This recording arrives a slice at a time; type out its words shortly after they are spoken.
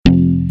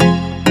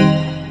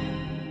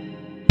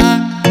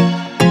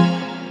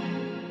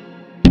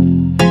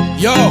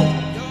Yo,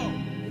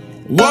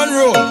 one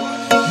rule,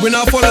 we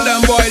not follow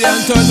them boy they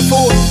and turn the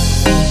fool.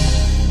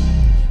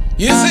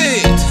 You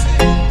see it?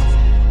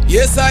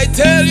 Yes, I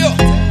tell you.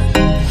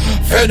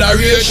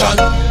 Federation.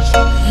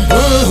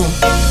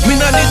 Me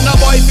not need no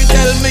boy fi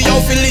tell me how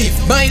fi live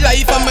my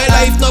life and my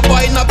life. No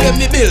boy not pay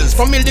me bills.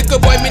 From me little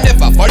boy me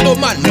never follow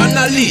man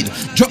a lead.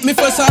 Drop me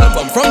first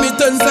album from me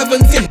turn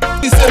 17.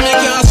 He say me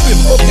can't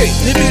swim, okay,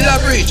 me build a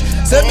bridge.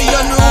 Say me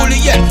unruly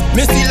yet,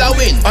 me still a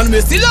win. And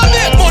me still a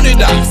make money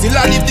dog, still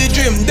a live the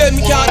dream. Them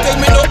can't tell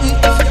me nothing,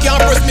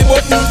 can't press me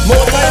button.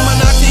 More time and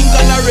I think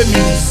and I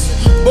reminisce.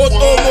 But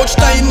how much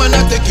time and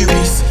I take a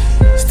risk.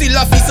 Still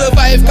a fi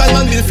survive cause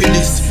man will feel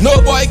this. No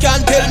boy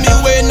can tell me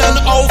when and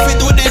how fi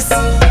do this.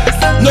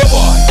 No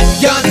boy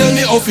can't tell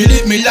me how fi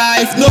live me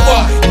life. No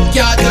boy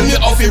can't tell me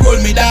how fi roll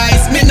me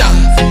dice. Me nah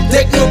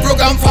take no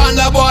program for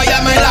no boy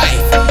in my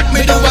life.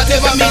 Me do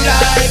whatever me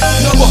like.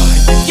 No boy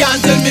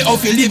can't tell me how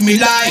fi live me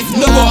life.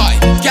 No boy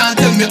can't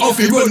tell me how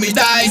fi roll me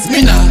dice.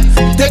 Me nah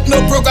take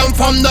no program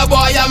from no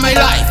boy in my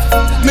life.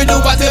 Me do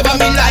whatever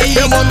me like.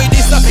 You want me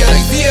disappear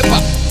like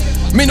vapor.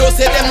 Me no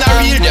say them not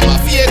real, them a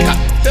faker.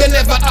 They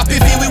never happy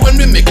for we when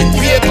we making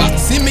paper.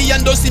 See me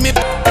and don't see me,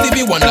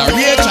 TV one a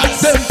real chat.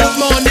 Them put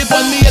money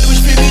on me head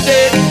wish me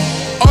dead.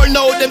 Or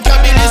now them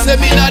can't believe say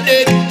me not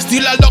dead.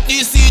 Still a lock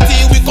the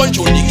city, we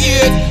control the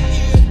gate.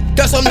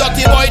 Tell some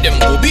dirty boy them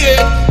go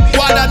beard.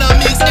 Water than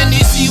mix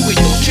NEC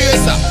with no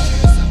chaser.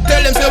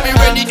 Tell them say we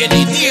ready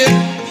any day.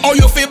 Or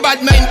you feel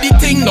bad mind the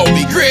thing now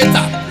be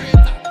greater.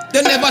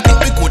 They never think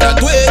we coulda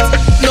do it.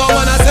 No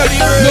man a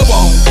celebrate. No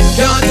boy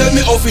can't tell me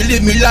how fi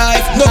live me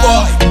life. No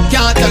boy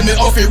can't tell me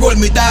how fi roll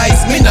me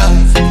dice. Me nah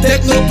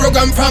take no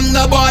program from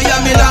no boy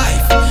in me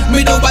life.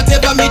 Me do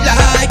whatever me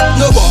like.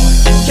 No boy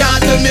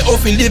can't tell me how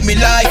fi live me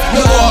life.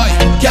 No boy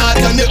can't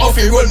tell me how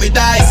fi roll me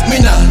dice.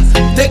 Me nah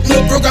take no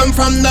program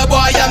from no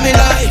boy in me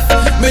life.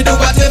 Me do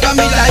whatever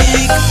me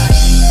like.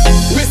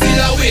 We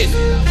still a win.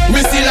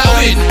 We still a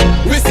win.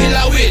 We still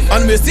a win.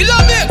 And we still a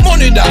make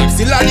money dog.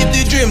 Still a live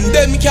the dream.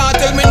 Them can't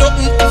tell me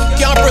nothing,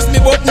 can't press me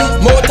button.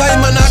 More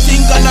time and I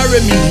think and I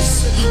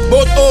reminisce.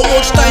 But how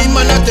much time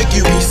and I take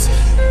a risk.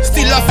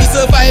 Still a fi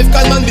survive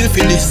cause man will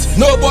feel this.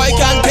 No boy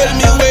can tell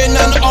me when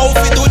and how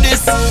fi do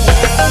this.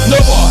 No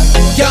boy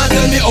can't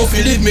tell me how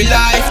fi live me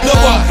life. No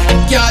boy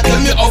can't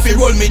tell me how fi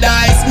roll me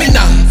dice. Me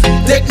nah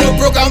take no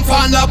program for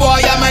no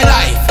boy in my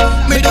life.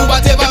 Me do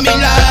whatever me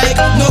like.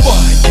 No boy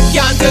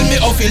can't tell me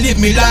how fi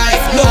live me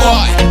life. No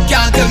boy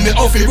can't tell me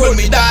how fi roll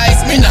me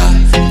dice. Me nah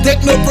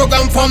take no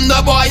program from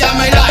no boy in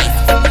my life.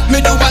 Me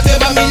do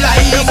whatever me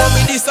like. You want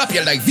me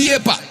disappear like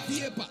vapor.